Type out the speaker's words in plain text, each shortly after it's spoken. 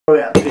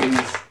at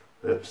things.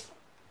 Oops.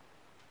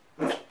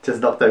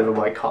 Just knocked over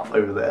my cup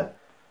over there.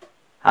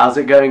 How's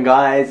it going,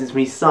 guys? It's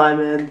me,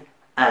 Simon,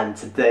 and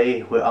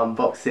today we're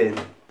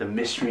unboxing the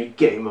mystery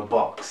gamer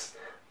box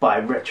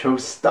by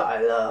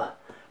Retrostyler.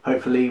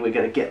 Hopefully we're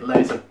going to get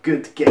loads of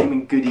good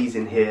gaming goodies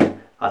in here.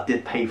 I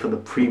did pay for the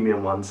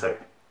premium one, so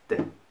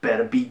they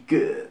better be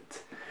good.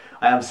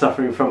 I am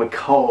suffering from a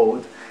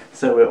cold,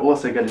 so we're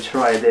also going to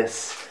try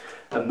this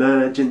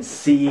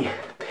emergency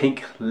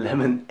pink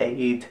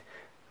lemonade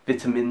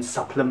vitamin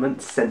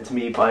supplement sent to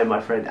me by my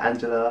friend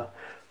Angela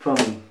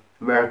from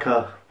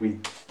America. We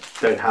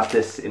don't have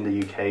this in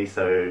the UK,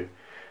 so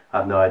I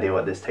have no idea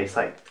what this tastes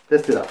like.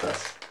 Let's do that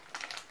first.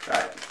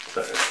 Alright,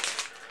 so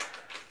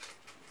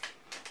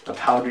a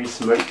powdery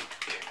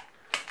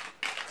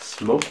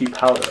smoky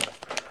powder.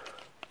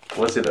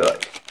 What's it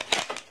like?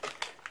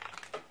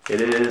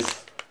 It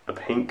is a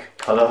pink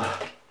colour.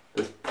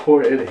 Let's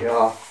pour it in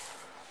here.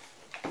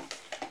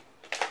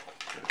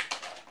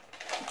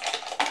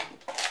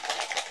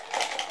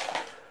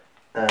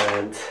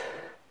 And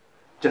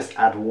just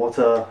add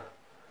water.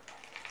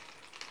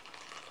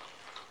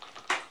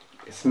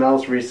 It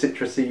smells really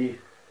citrusy.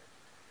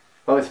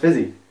 Oh, it's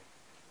fizzy.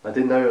 I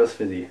didn't know it was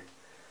fizzy.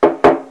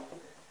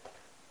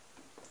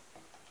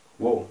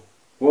 Whoa,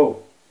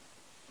 whoa.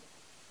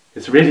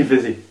 It's really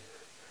fizzy.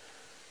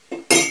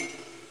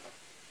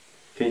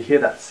 Can you hear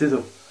that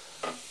sizzle?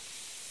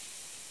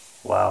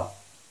 Wow.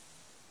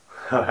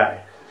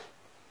 Alright.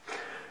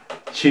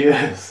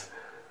 Cheers.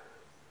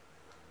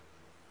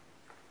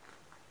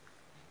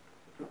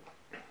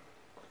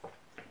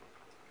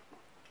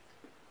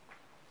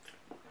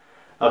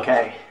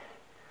 Okay,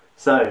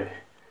 so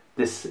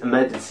this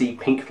emergency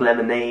pink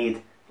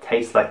lemonade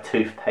tastes like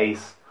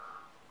toothpaste.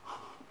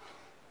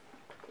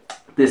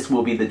 This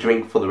will be the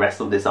drink for the rest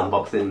of this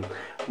unboxing.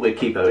 We'll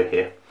keep over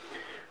here,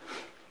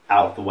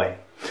 out of the way.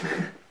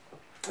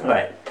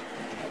 Alright,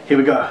 here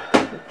we go.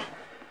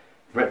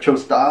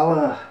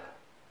 Retrostyler.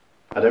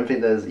 I don't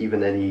think there's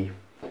even any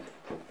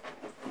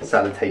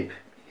sellotape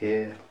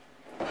here.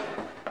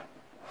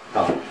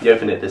 Oh, you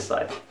open it this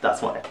side,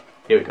 that's why.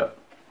 Here we go.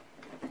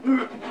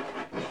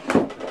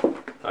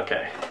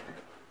 Okay,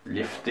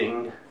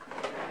 lifting.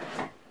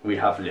 We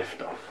have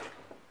liftoff.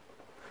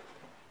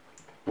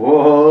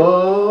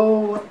 Whoa,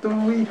 what do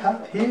we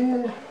have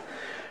here?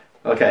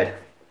 Okay,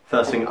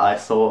 first thing I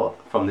saw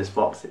from this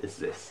box is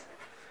this.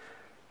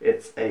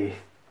 It's a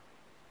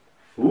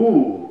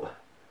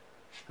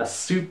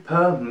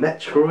Super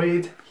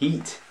Metroid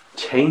heat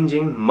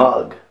changing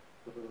mug.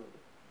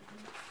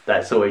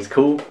 That's always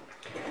cool.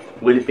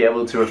 Will it be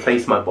able to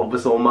replace my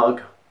Bulbasaur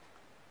mug?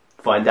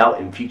 Find out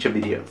in future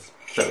videos.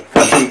 So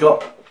first we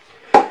got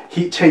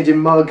heat changing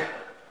mug,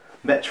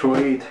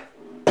 Metroid.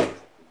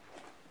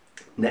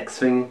 Next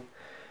thing,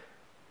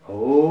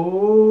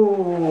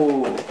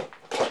 oh,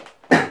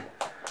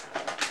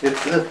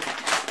 it's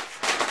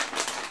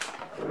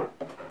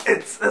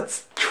a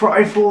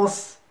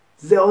Triforce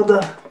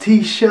Zelda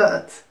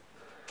t-shirt.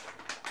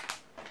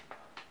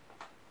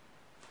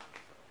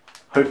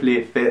 Hopefully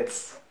it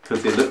fits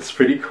because it looks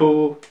pretty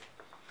cool.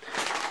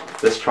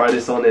 Let's try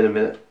this on in a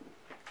minute.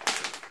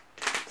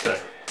 So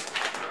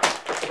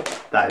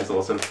that is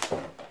awesome.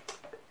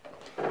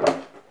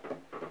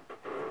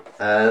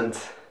 And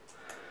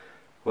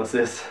what's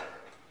this?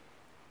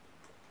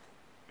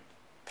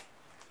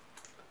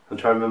 I'm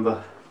trying to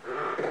remember.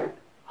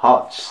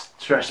 Heart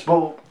Stretch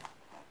Ball.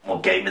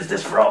 What game is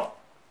this from?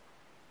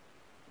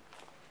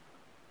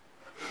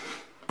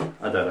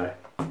 I don't know.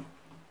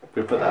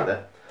 We'll put that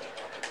there.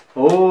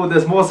 Oh,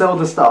 there's more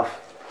Zelda stuff.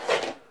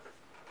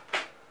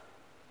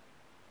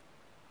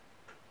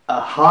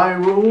 A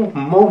Hyrule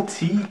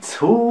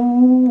multi-tool.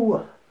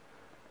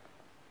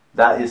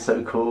 That is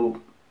so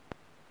cool.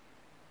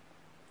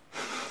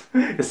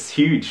 It's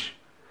huge.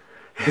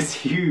 It's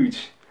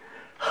huge.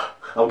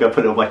 I'm gonna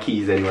put it on my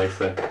keys anyway,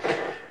 so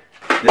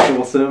this is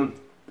awesome.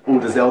 All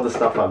the Zelda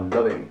stuff I'm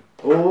loving.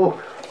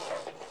 Oh,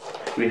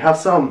 we have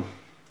some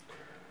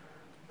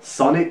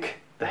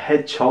Sonic the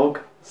Hedgehog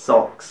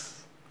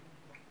socks.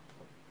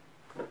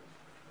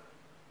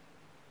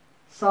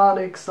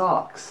 Sonic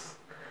socks.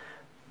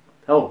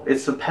 Oh,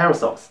 it's a pair of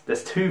socks.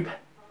 There's two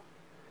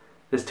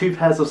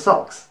pairs of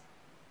socks.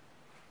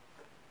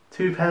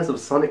 2 pairs of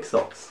Sonic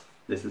socks.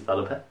 This is the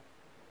other pair.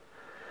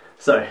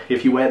 So,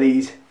 if you wear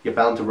these, you're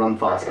bound to run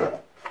faster.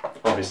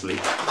 Obviously.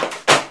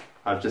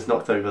 I've just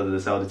knocked over the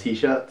Zelda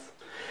t-shirt.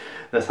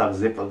 Let's have a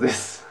zip of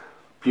this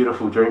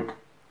beautiful drink.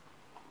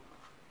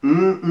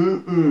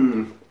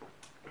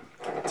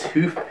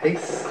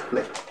 Toothpaste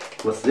split.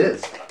 What's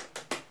this?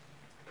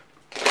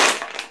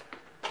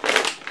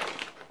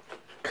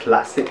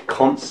 Classic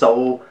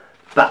console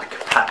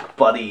backpack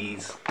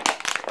buddies.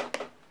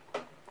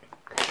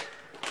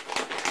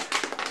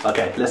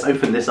 Okay, let's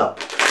open this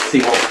up.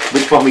 See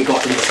which one we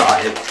got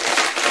inside.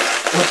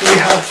 What do we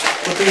have?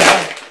 What do we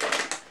have?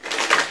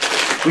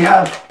 We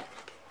have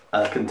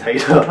a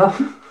container.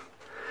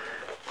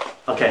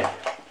 Okay,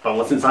 but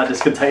what's inside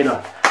this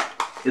container?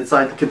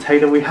 Inside the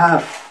container we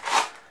have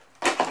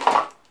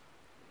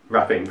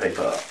wrapping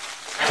paper.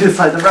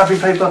 Inside the wrapping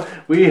paper,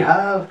 we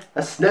have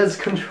a SNES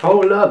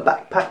controller,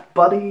 backpack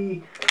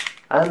buddy,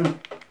 and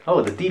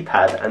oh, the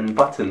D-pad and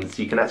buttons.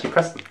 You can actually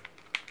press them.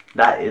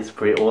 That is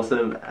pretty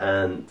awesome,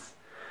 and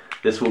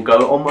this will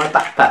go on my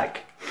backpack.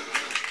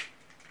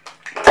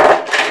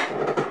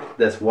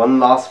 There's one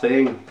last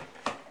thing.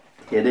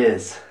 It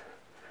is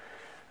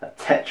a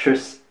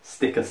Tetris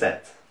sticker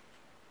set.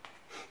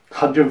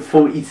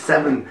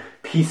 147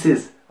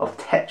 pieces of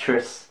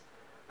Tetris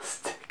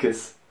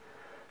stickers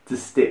to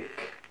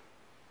stick.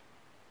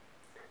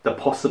 The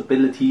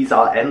possibilities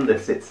are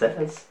endless, it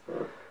says.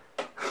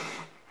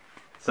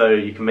 So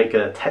you can make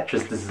a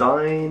Tetris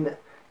design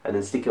and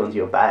then stick it onto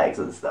your bags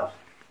and stuff.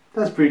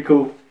 That's pretty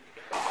cool.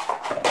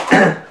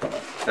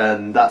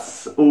 And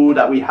that's all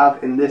that we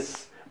have in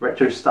this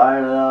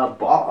Retrostyler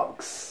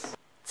box.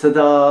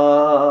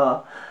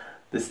 Ta-da!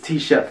 This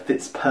t-shirt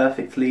fits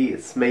perfectly.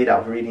 It's made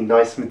out of really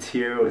nice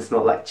material. It's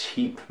not like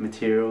cheap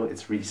material.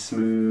 It's really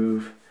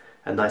smooth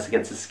and nice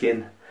against the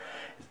skin.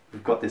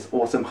 We've got this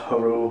awesome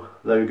Horo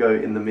logo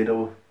in the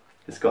middle.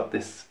 It's got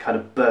this kind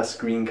of burst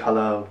green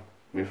colour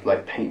with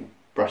like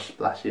paintbrush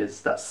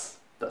splashes. That's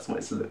what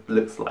it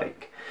looks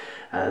like.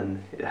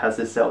 And it has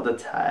this Zelda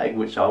tag,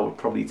 which I would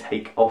probably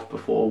take off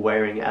before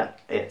wearing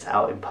it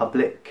out in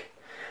public.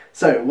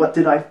 So, what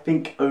did I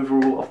think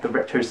overall of the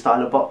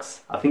Retrostyler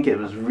box? I think it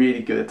was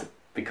really good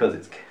because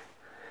it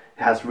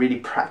has really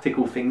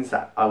practical things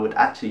that I would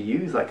actually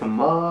use, like a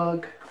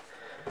mug.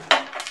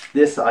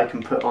 This I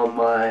can put on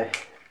my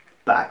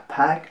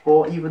backpack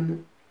or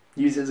even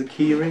use as a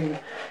keyring.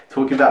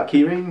 Talking about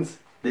keyrings,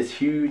 this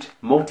huge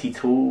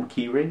multi-tool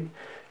keyring.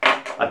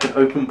 I can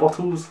open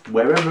bottles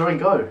wherever I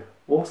go.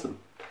 Awesome.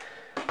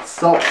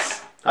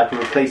 Socks. I can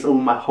replace all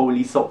my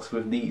holy socks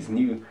with these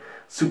new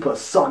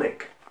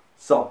supersonic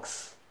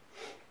socks.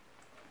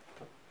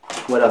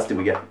 What else did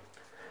we get?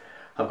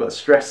 I've got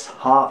stress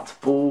heart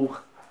ball.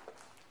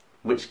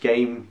 Which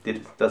game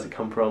does it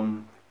come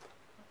from?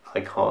 I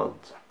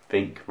can't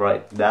think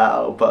right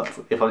now, but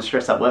if I'm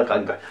stressed at work I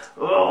can go,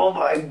 oh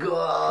my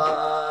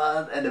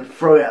god, and then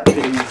throw it at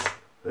things.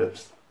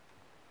 Oops.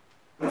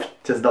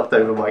 Just knocked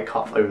over my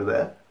cup over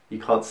there. You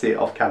can't see it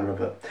off camera,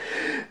 but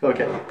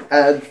okay.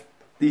 And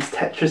these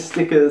Tetris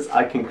stickers,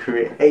 I can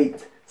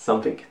create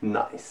something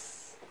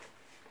nice.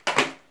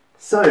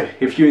 So,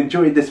 if you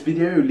enjoyed this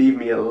video, leave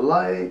me a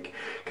like.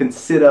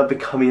 Consider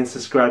becoming a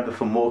subscriber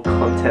for more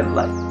content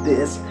like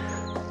this.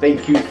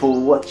 Thank you for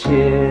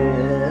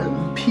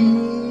watching.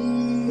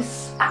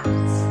 Peace out.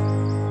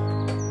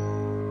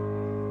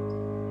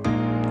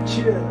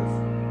 Cheers.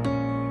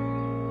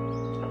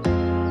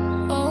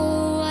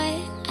 Oh,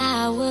 what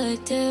I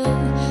would do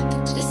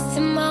for just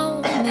a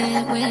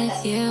moment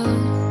with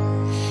you.